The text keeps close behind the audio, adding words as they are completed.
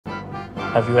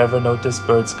Have you ever noticed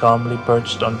birds calmly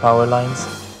perched on power lines,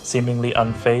 seemingly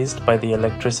unfazed by the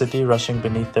electricity rushing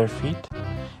beneath their feet?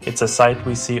 It's a sight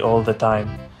we see all the time,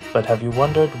 but have you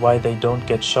wondered why they don't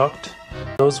get shocked?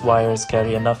 Those wires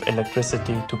carry enough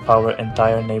electricity to power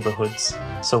entire neighborhoods.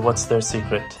 So what's their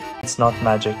secret? It's not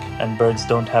magic, and birds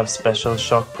don't have special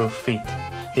shock-proof feet.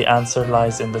 The answer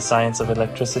lies in the science of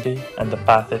electricity and the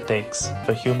path it takes. If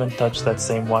a human touched that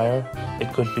same wire,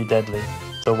 it could be deadly.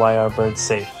 So why are birds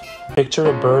safe? Picture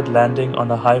a bird landing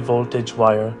on a high-voltage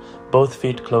wire, both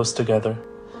feet close together.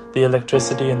 The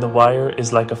electricity in the wire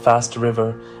is like a fast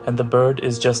river, and the bird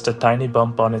is just a tiny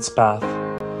bump on its path.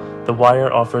 The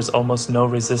wire offers almost no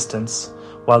resistance,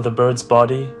 while the bird's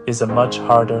body is a much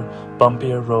harder,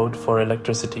 bumpier road for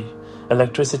electricity.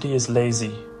 Electricity is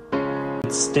lazy.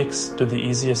 It sticks to the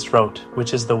easiest route,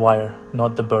 which is the wire,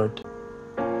 not the bird.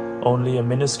 Only a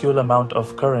minuscule amount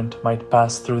of current might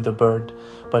pass through the bird,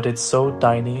 but it's so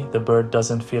tiny the bird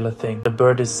doesn't feel a thing. The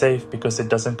bird is safe because it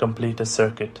doesn't complete a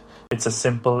circuit. It's a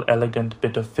simple, elegant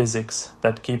bit of physics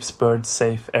that keeps birds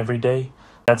safe every day.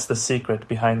 That's the secret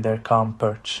behind their calm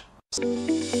perch.